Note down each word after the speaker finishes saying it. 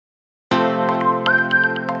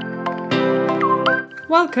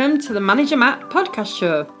Welcome to the Manager Matt podcast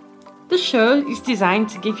show. The show is designed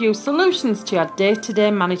to give you solutions to your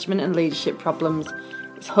day-to-day management and leadership problems.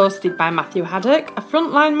 It's hosted by Matthew Haddock, a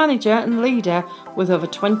frontline manager and leader with over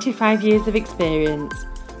 25 years of experience.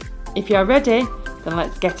 If you're ready, then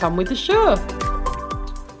let's get on with the show.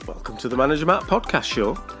 Welcome to the Manager Matt podcast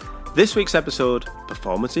show. This week's episode,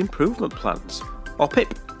 Performance Improvement Plans, or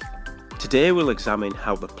PIP. Today we'll examine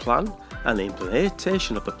how the plan and the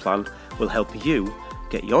implementation of the plan will help you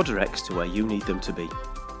get your directs to where you need them to be.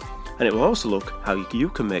 And it will also look how you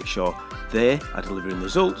can make sure they are delivering the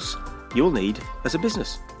results you'll need as a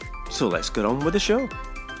business. So let's get on with the show.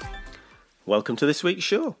 Welcome to this week's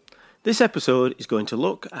show. This episode is going to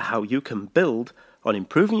look at how you can build on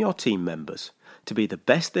improving your team members to be the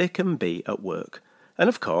best they can be at work. And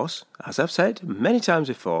of course, as I've said many times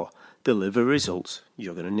before, deliver results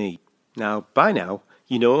you're going to need. Now, by now,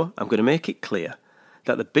 you know I'm going to make it clear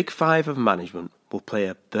that the big five of management will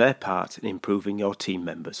play their part in improving your team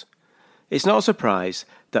members. It's not a surprise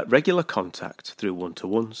that regular contact through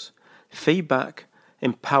one-to-ones, feedback,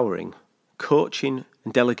 empowering, coaching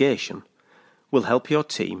and delegation will help your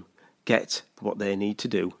team get what they need to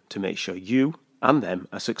do to make sure you and them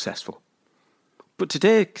are successful. But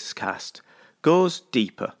today's cast goes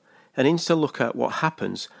deeper and aims to look at what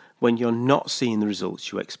happens when you're not seeing the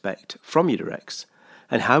results you expect from your directs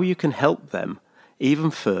and how you can help them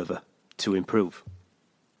even further to improve.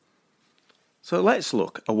 So let's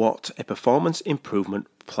look at what a performance improvement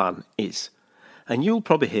plan is. And you'll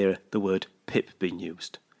probably hear the word PIP being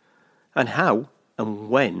used. And how and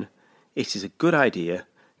when it is a good idea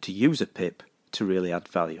to use a PIP to really add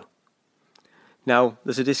value. Now,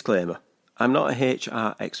 there's a disclaimer. I'm not a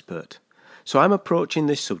HR expert. So I'm approaching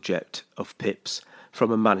this subject of PIPs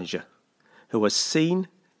from a manager who has seen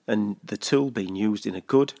and the tool being used in a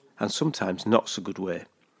good and sometimes not so good way.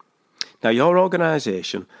 Now, your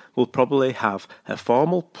organisation will probably have a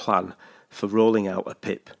formal plan for rolling out a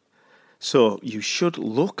PIP. So you should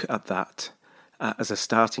look at that as a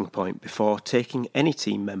starting point before taking any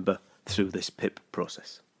team member through this PIP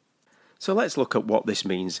process. So let's look at what this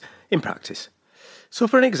means in practice. So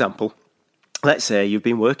for an example, let's say you've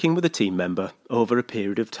been working with a team member over a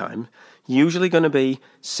period of time, usually going to be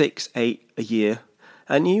 6, 8 a year,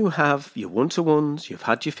 and you have your one-to-ones, you've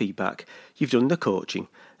had your feedback, you've done the coaching,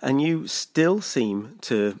 and you still seem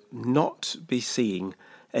to not be seeing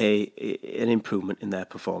an improvement in their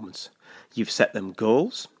performance. You've set them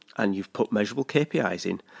goals and you've put measurable KPIs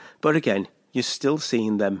in, but again, you're still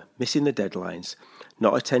seeing them missing the deadlines,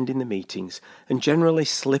 not attending the meetings, and generally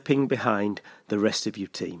slipping behind the rest of your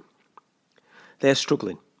team. They're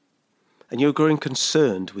struggling, and you're growing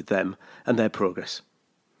concerned with them and their progress.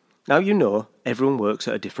 Now you know everyone works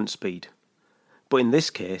at a different speed, but in this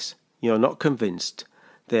case, you're not convinced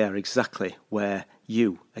they are exactly where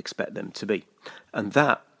you expect them to be. And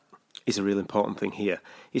that is a real important thing here.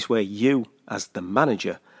 It's where you, as the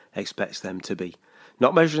manager, expects them to be.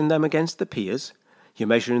 Not measuring them against the peers, you're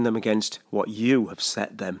measuring them against what you have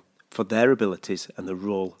set them for their abilities and the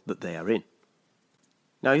role that they are in.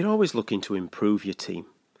 Now, you're always looking to improve your team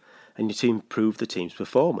and to improve the team's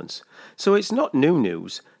performance. So it's not new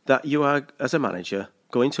news that you are, as a manager,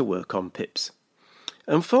 going to work on PIPs.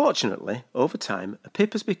 Unfortunately, over time, a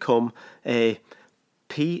PIP has become a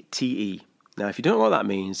PTE. Now, if you don't know what that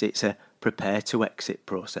means, it's a prepare to exit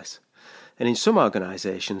process. And in some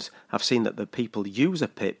organisations, I've seen that the people use a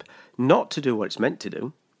PIP not to do what it's meant to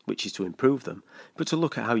do, which is to improve them, but to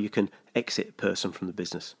look at how you can exit a person from the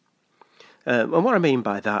business. And what I mean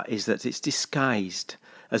by that is that it's disguised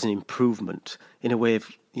as an improvement in a way of,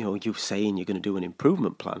 you saying you're going to do an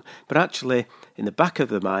improvement plan, but actually in the back of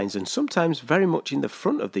their minds and sometimes very much in the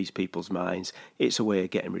front of these people's minds, it's a way of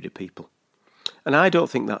getting rid of people. And I don't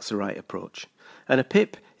think that's the right approach. And a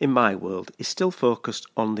PIP, in my world, is still focused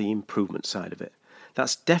on the improvement side of it.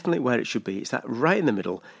 That's definitely where it should be. It's that right in the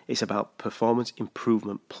middle. It's about performance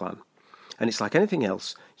improvement plan. And it's like anything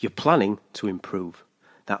else, you're planning to improve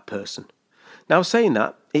that person. Now, saying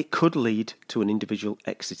that, it could lead to an individual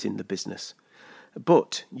exiting the business.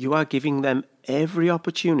 But you are giving them every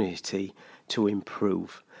opportunity to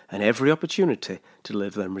improve and every opportunity to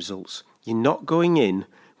deliver them results. You're not going in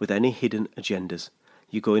with any hidden agendas.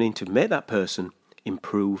 You're going in to make that person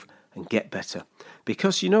improve and get better.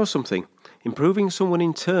 Because you know something, improving someone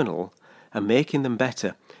internal and making them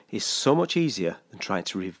better is so much easier than trying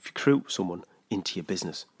to recruit someone into your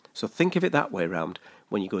business. So think of it that way around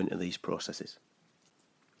when you go into these processes.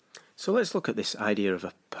 So let's look at this idea of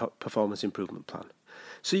a performance improvement plan.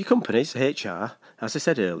 So your company's HR, as I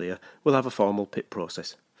said earlier, will have a formal PIP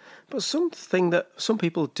process. But something that some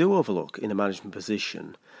people do overlook in a management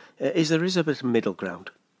position is there is a bit of middle ground.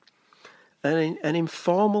 An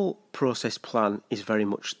informal process plan is very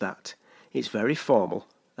much that. It's very formal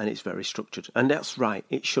and it's very structured. And that's right,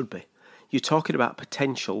 it should be. You're talking about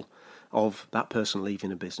potential of that person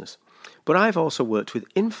leaving a business. But I've also worked with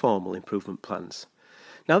informal improvement plans.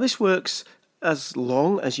 Now this works as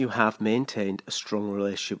long as you have maintained a strong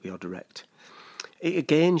relationship with your direct. It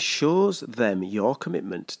again shows them your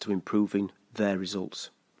commitment to improving their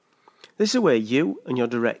results. This is a way you and your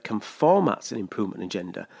direct can format an improvement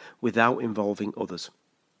agenda without involving others.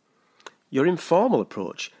 Your informal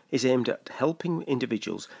approach is aimed at helping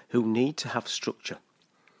individuals who need to have structure.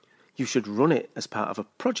 You should run it as part of a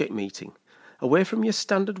project meeting, away from your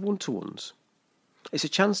standard one-to-ones. It's a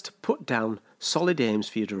chance to put down solid aims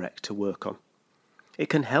for your direct to work on. It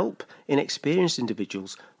can help inexperienced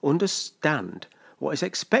individuals understand what is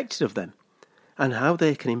expected of them and how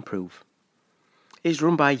they can improve. It's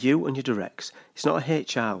run by you and your directs. It's not a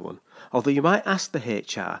HR one, although you might ask the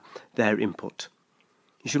HR their input.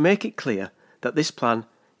 You should make it clear that this plan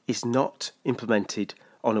is not implemented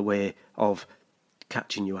on a way of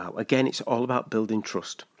catching you out. Again, it's all about building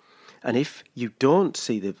trust. And if you don't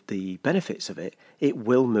see the benefits of it, it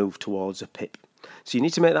will move towards a PIP. So you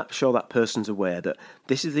need to make sure that person's aware that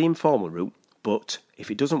this is the informal route, but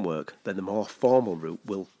if it doesn't work, then the more formal route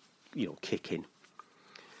will, kick in.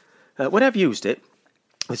 When I've used it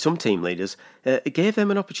with some team leaders, it gave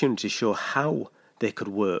them an opportunity to show how they could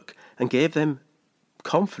work and gave them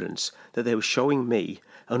confidence that they were showing me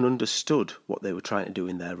and understood what they were trying to do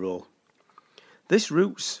in their role. This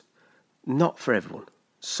route's not for everyone.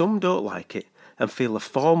 Some don't like it and feel a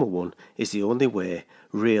formal one is the only way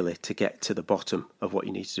really to get to the bottom of what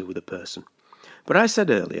you need to do with a person. But I said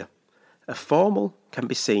earlier, a formal can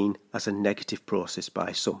be seen as a negative process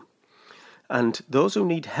by some. And those who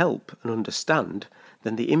need help and understand,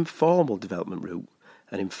 then the informal development route,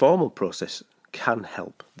 an informal process, can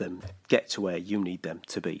help them get to where you need them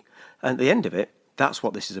to be. And at the end of it, that's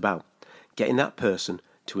what this is about. Getting that person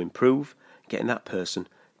to improve, getting that person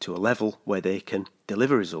to a level where they can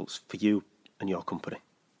deliver results for you and your company.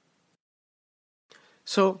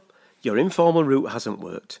 So, your informal route hasn't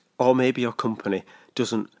worked, or maybe your company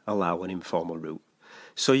doesn't allow an informal route.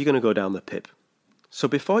 So you're going to go down the PIP. So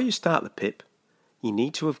before you start the PIP, you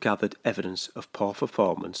need to have gathered evidence of poor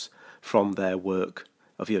performance from their work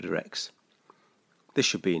of your directs. This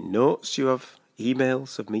should be in notes you have,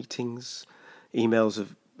 emails of meetings, emails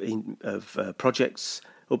of projects,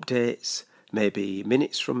 updates, maybe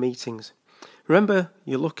minutes from meetings. Remember,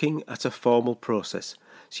 you're looking at a formal process,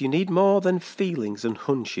 so you need more than feelings and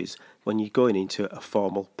hunches when you're going into a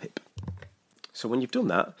formal PIP. So when you've done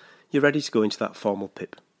that, you're ready to go into that formal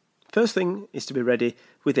PIP. First thing is to be ready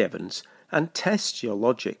with the evidence and test your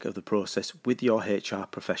logic of the process with your HR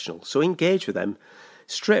professional. So engage with them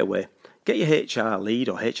straight away. Get your HR lead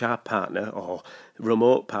or HR partner or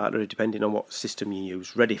remote partner, depending on what system you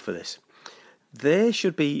use, ready for this. They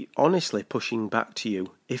should be honestly pushing back to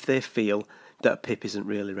you if they feel that a PIP isn't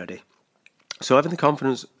really ready. So having the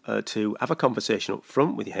confidence to have a conversation up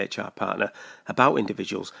front with your HR partner about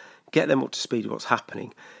individuals, get them up to speed with what's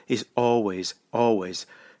happening, is always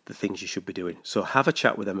the things you should be doing. So have a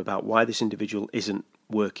chat with them about why this individual isn't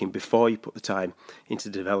working before you put the time into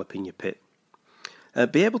developing your PIP.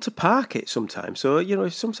 Be able to park it sometimes. So,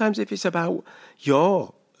 sometimes if it's about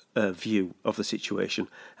your view of the situation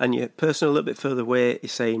and your person a little bit further away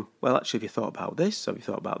is saying, well, actually, have you thought about this? Have you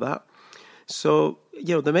thought about that? So,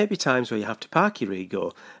 there may be times where you have to park your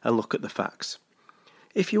ego and look at the facts.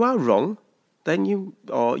 If you are wrong, then you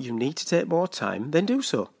need to take more time, then do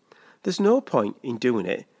so. There's no point in doing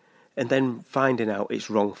it and then finding out it's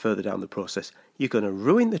wrong further down the process. You're going to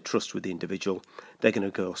ruin the trust with the individual. They're going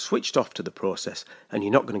to go switched off to the process and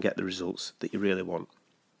you're not going to get the results that you really want.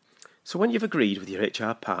 So when you've agreed with your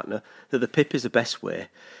HR partner that the PIP is the best way,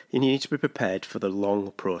 you need to be prepared for the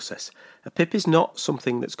long process. A PIP is not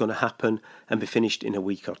something that's going to happen and be finished in a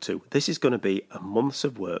week or two. This is going to be a months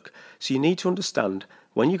of work. So you need to understand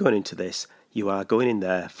when you're going into this, you are going in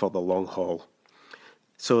there for the long haul.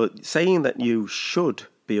 So saying that you should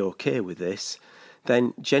be okay with this,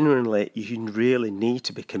 then genuinely you really need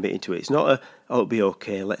to be committed to it. It's not it'll be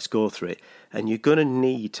okay, let's go through it. And you're going to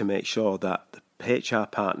need to make sure that the HR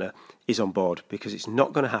partner is on board because it's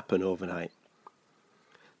not going to happen overnight.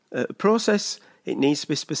 The process, it needs to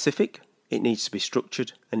be specific, it needs to be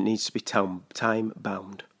structured, and it needs to be time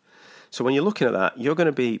bound. So when you're looking at that, you're going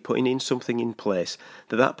to be putting in something in place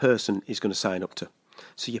that person is going to sign up to.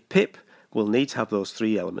 So your PIP will need to have those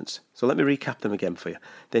three elements. So let me recap them again for you.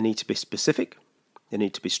 They need to be specific, they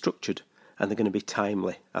need to be structured, and they're going to be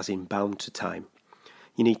timely, as in bound to time.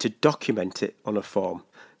 You need to document it on a form.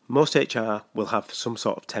 Most HR will have some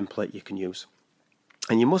sort of template you can use.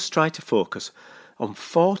 And you must try to focus on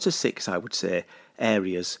 4 to 6, I would say,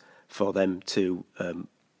 areas for them to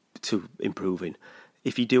improve in.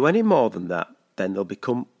 If you do any more than that, then they'll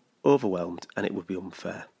become overwhelmed and it would be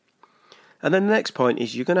unfair. And then the next point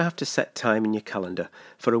is you're going to have to set time in your calendar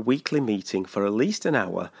for a weekly meeting for at least an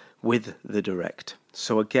hour with the direct.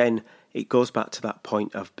 So again, it goes back to that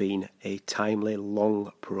point of being a timely,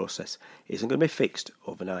 long process. It isn't going to be fixed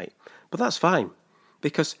overnight. But that's fine,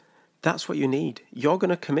 because that's what you need. You're going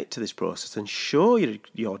to commit to this process and show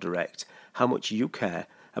your direct how much you care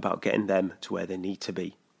about getting them to where they need to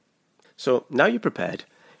be. So now you're prepared,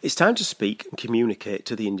 it's time to speak and communicate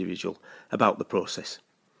to the individual about the process.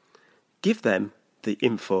 Give them the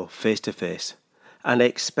info face-to-face and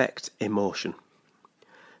expect emotion.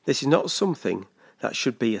 This is not something that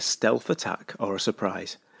should be a stealth attack or a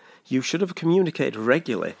surprise. You should have communicated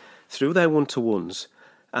regularly through their one-to-ones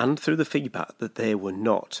and through the feedback that they were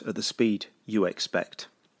not at the speed you expect.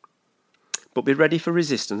 But be ready for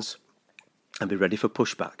resistance and be ready for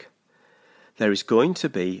pushback. There is going to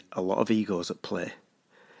be a lot of egos at play,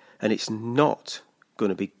 and it's not going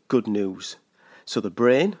to be good news. So the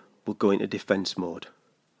brain will go into defense mode.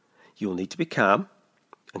 You'll need to be calm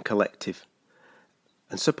and collective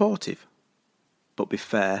and supportive, but be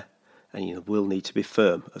fair, and you will need to be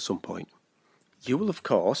firm at some point. You will, of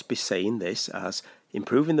course, be saying this as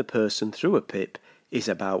improving the person through a PIP is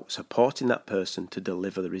about supporting that person to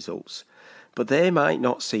deliver the results. But they might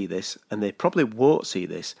not see this, and they probably won't see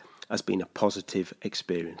this as being a positive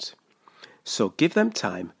experience. So give them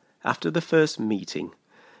time after the first meeting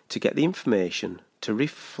to get the information, to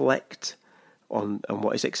reflect on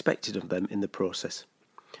what is expected of them in the process.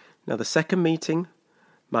 Now, the second meeting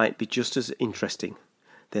might be just as interesting.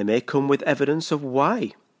 They may come with evidence of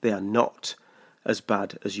why they are not as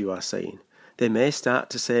bad as you are saying. They may start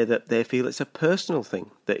to say that they feel it's a personal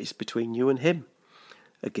thing, that is between you and him.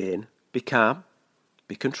 Again, be calm,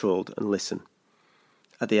 be controlled, and listen.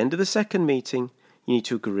 At the end of the second meeting, you need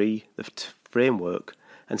to agree the framework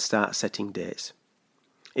and start setting dates.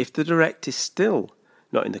 If the direct is still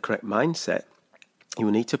not in the correct mindset, you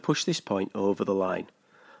will need to push this point over the line.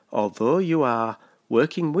 Although you are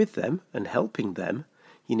working with them and helping them,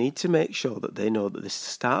 you need to make sure that they know that this is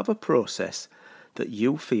the start of a process that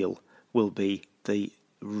you feel will be the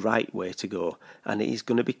right way to go, and it is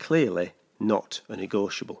going to be clearly not a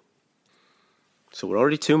negotiable. So we're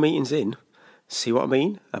already 2 meetings in. See what I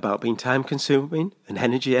mean about being time consuming and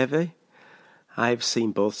energy heavy? I've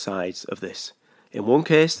seen both sides of this. In one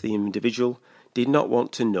case, the individual did not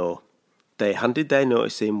want to know. They handed their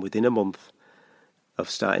notice in within a month of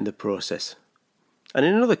starting the process. And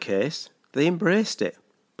in another case, they embraced it,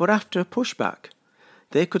 but after a pushback.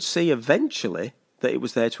 They could see eventually that it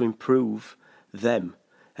was there to improve them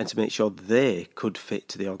and to make sure they could fit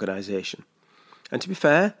to the organisation. And to be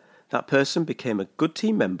fair, that person became a good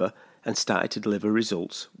team member and started to deliver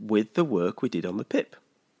results with the work we did on the PIP.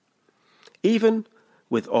 Even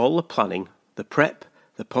with all the planning, the prep,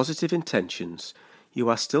 the positive intentions, you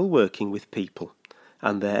are still working with people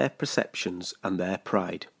and their perceptions and their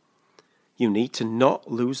pride. You need to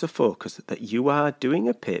not lose the focus that you are doing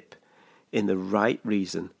a PIP in the right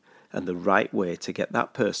reason and the right way to get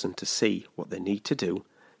that person to see what they need to do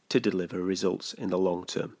to deliver results in the long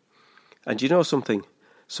term. And you know something?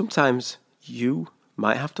 Sometimes you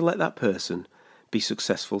might have to let that person be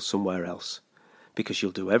successful somewhere else, because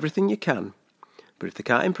you'll do everything you can, but if they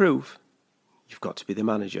can't improve, you've got to be the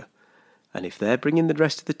manager. And if they're bringing the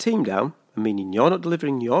rest of the team down, meaning you're not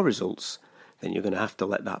delivering your results, then you're going to have to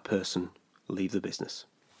let that person leave the business.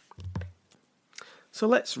 So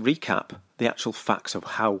let's recap the actual facts of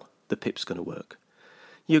how the PIP's going to work.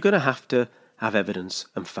 You're going to have evidence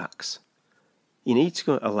and facts. You need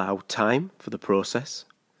to allow time for the process.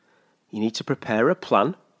 You need to prepare a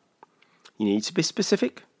plan. You need to be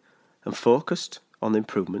specific and focused on the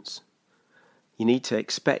improvements. You need to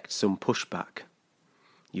expect some pushback.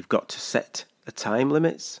 You've got to set a time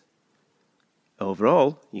limits.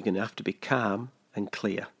 Overall, you're going to have to be calm and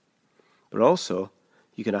clear. But also,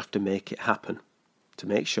 you're going to have to make it happen to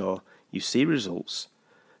make sure you see results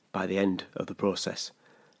by the end of the process.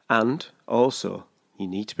 And also, you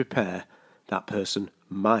need to prepare that person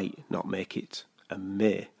might not make it and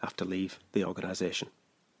may have to leave the organisation.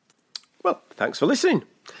 Well, thanks for listening.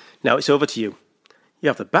 Now it's over to you. You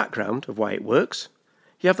have the background of why it works.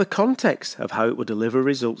 You have the context of how it will deliver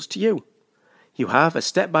results to you. You have a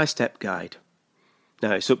step-by-step guide.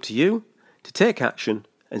 Now it's up to you to take action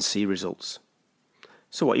and see results.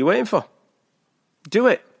 So what are you waiting for? Do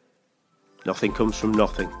it! Nothing comes from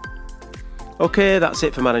nothing. Okay, that's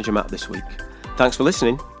it for Manager Matt this week. Thanks for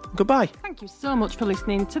listening. Goodbye. Thank you so much for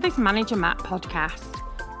listening to this Manager Matt podcast.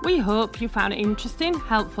 We hope you found it interesting,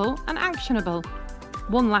 helpful and actionable.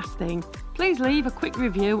 One last thing, please leave a quick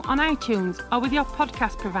review on iTunes or with your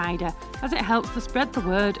podcast provider, as it helps to spread the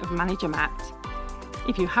word of Manager Matt.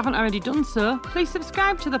 If you haven't already done so, please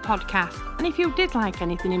subscribe to the podcast, and if you did like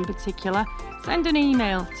anything in particular, send an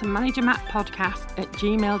email to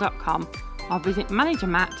managermattpodcast@gmail.com or visit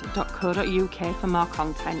managermatt.co.uk for more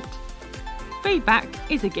content. Feedback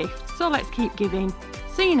is a gift, so let's keep giving.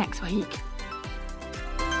 See you next week.